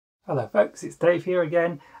Hello folks, it's Dave here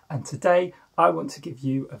again, and today I want to give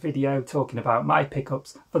you a video talking about my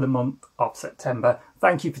pickups for the month of September.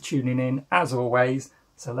 Thank you for tuning in as always.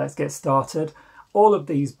 So let's get started. All of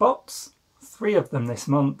these bots, 3 of them this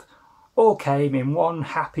month, all came in one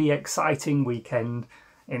happy, exciting weekend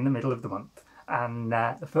in the middle of the month. And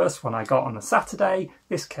the first one I got on a Saturday.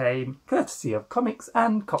 This came courtesy of Comics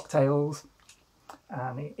and Cocktails,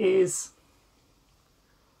 and it is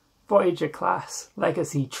Voyager class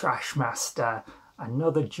Legacy Trashmaster,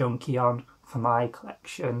 another Junkion for my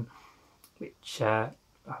collection, which I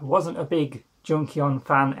wasn't a big Junkion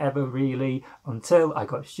fan ever really until I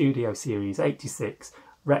got Studio Series 86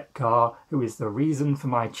 Retcar, who is the reason for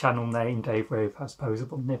my channel name, Dave Rave Has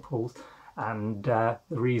Posable Nipples, and the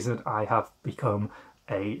reason I have become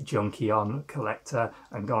a Junkion collector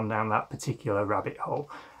and gone down that particular rabbit hole.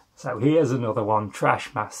 So here's another one,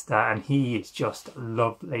 Trashmaster, and he is just a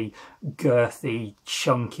lovely, girthy,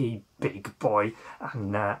 chunky, big boy,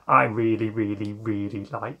 and I really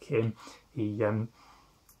like him. He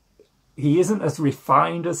isn't as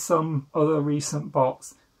refined as some other recent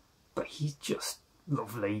bots, but he's just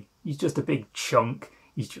lovely. He's just a big chunk.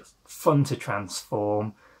 He's just fun to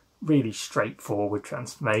transform, really straightforward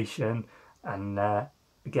transformation, and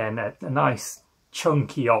again a nice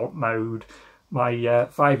chunky alt mode. My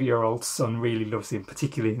 5-year-old son really loves him,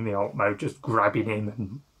 particularly in the alt mode, just grabbing him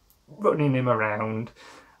and running him around.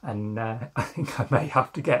 And I think I may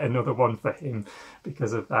have to get another one for him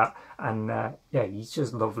because of that. And yeah, he's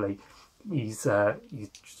just lovely. He's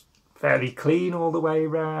fairly clean all the way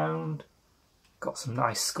around. Got some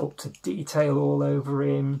nice sculpted detail all over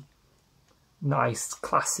him. Nice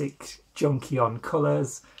classic Junkion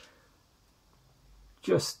colours.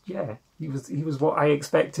 Just, yeah, he was what I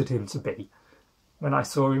expected him to be when I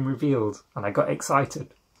saw him revealed, and I got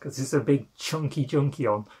excited because it's a big chunky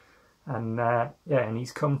Junkion, and yeah, and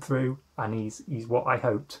he's come through, and he's what I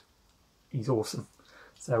hoped. He's awesome.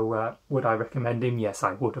 So would I recommend him? Yes,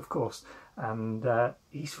 I would, of course. And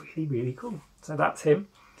he's really cool. So that's him.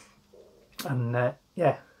 And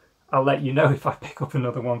yeah, I'll let you know if I pick up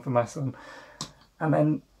another one for my son. And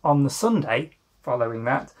then on the Sunday following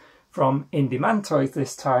that, from In Demand Toys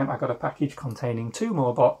this time, I got a package containing 2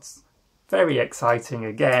 more bots. Very exciting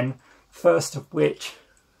again, first of which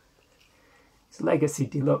is Legacy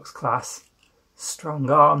Deluxe class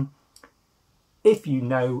Strongarm. If you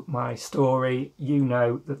know my story, you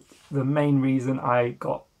know that the main reason I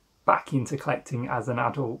got back into collecting as an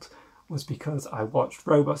adult was because I watched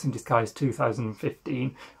Robots in Disguise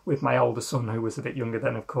 2015 with my older son, who was a bit younger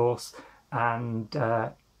then of course, and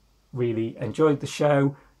really enjoyed the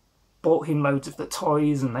show. Bought him loads of the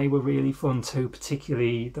toys and they were really fun too,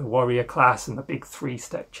 particularly the Warrior class, and the big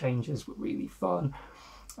 3-step changes were really fun.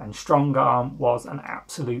 And Strongarm was an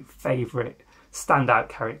absolute favourite standout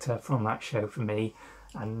character from that show for me,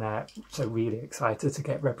 and so really excited to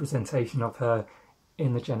get representation of her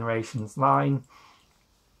in the Generations line.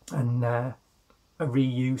 And a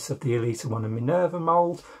reuse of the Elita 1 and Minerva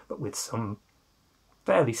mould, but with some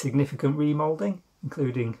fairly significant remoulding,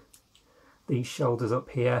 including these shoulders up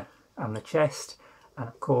here and the chest, and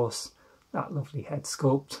of course that lovely head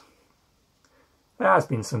sculpt. There has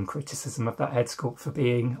been some criticism of that head sculpt for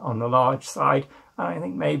being on the large side, and I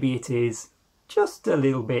think maybe it is just a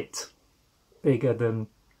little bit bigger than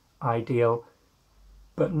ideal,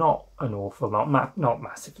 but not an awful lot, not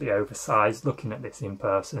massively oversized. Looking at this in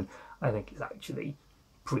person, I think it's actually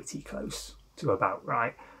pretty close to about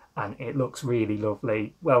right, and it looks really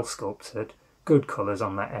lovely, well sculpted, good colours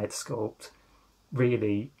on that head sculpt.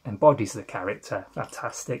 Really embodies the character,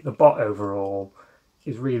 fantastic. The bot overall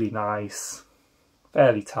is really nice,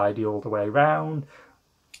 fairly tidy all the way around.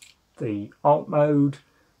 The alt mode,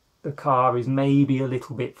 the car is maybe a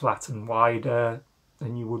little bit flat and wider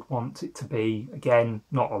than you would want it to be. Again,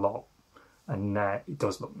 not a lot, and it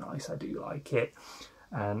does look nice, I do like it.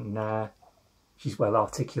 And she's well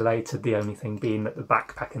articulated, the only thing being that the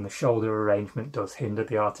backpack and the shoulder arrangement does hinder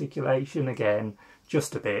the articulation, again,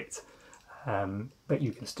 just a bit. But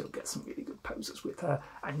you can still get some really good poses with her,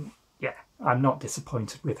 and yeah, I'm not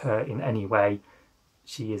disappointed with her in any way.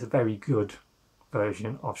 She is a very good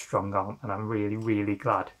version of Strongarm, and I'm really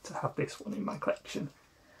glad to have this one in my collection.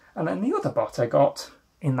 And then the other bot I got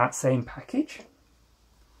in that same package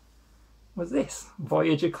was this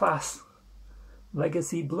Voyager class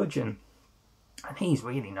Legacy Bludgeon, and he's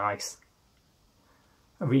really nice.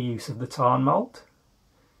 A reuse of the Tarn mould,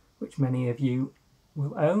 which many of you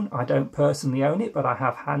will own. I don't personally own it, but I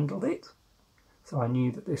have handled it, so I knew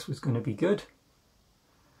that this was going to be good.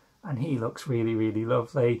 And he looks really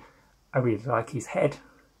lovely. I really like his head.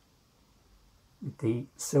 with the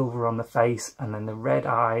silver on the face, and then the red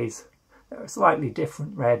eyes. They're a slightly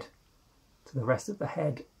different red to the rest of the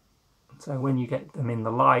head. So when you get them in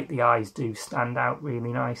the light, the eyes do stand out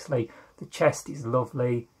really nicely. The chest is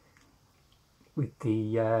lovely with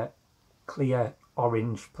the clear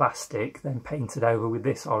orange plastic, then painted over with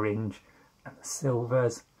this orange and the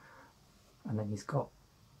silvers. And then he's got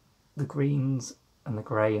the greens and the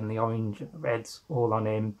grey and the orange and the reds all on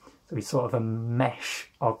him. So he's sort of a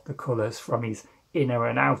mesh of the colours from his inner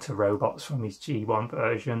and outer robots from his G1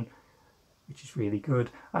 version, which is really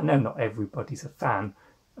good. I know not everybody's a fan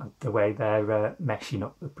of the way they're meshing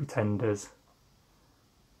up the Pretenders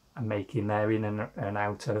and making their inner and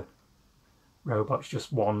outer robots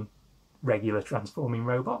just one regular transforming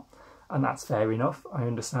robot, and that's fair enough. I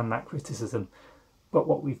understand that criticism, but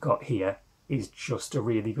what we've got here is just a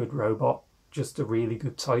really good robot, just a really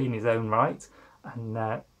good toy in his own right, and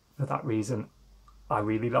for that reason I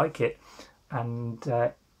really like it. And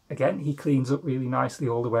again, he cleans up really nicely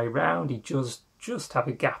all the way around. He just have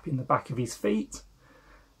a gap in the back of his feet,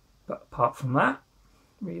 but apart from that,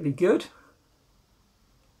 really good.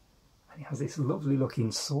 And he has this lovely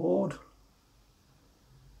looking sword.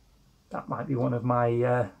 That might be one of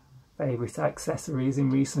my favourite accessories in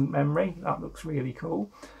recent memory. That looks really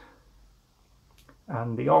cool.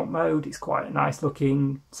 And the alt mode is quite a nice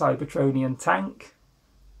looking Cybertronian tank.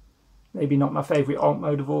 Maybe not my favourite alt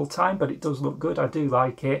mode of all time, but it does look good. I do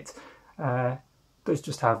like it. Does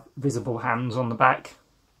just have visible hands on the back,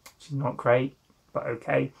 which is not great, but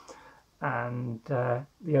okay. And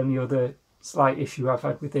the only other slight issue I've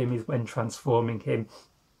had with him is when transforming him.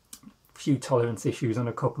 A few tolerance issues on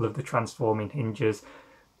a couple of the transforming hinges,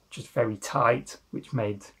 just very tight, which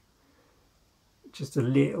made just a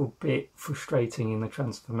little bit frustrating in the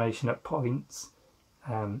transformation at points.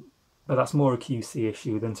 But that's more a QC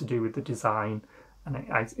issue than to do with the design, and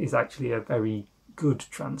it is actually a very good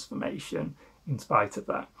transformation in spite of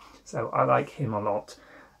that. So I like him a lot.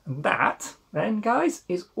 And that then, guys,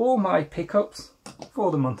 is all my pickups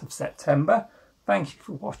for the month of September. Thank you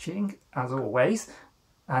for watching as always,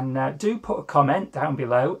 and do put a comment down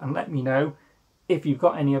below and let me know if you've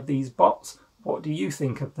got any of these bots. What do you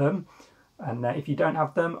think of them? And if you don't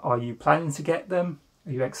have them, are you planning to get them?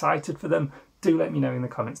 Are you excited for them? Do let me know in the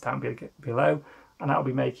comments down below, and I'll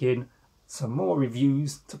be making some more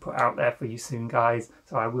reviews to put out there for you soon, guys.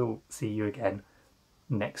 So I will see you again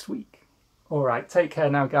next week. Alright, take care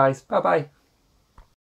now, guys. Bye bye.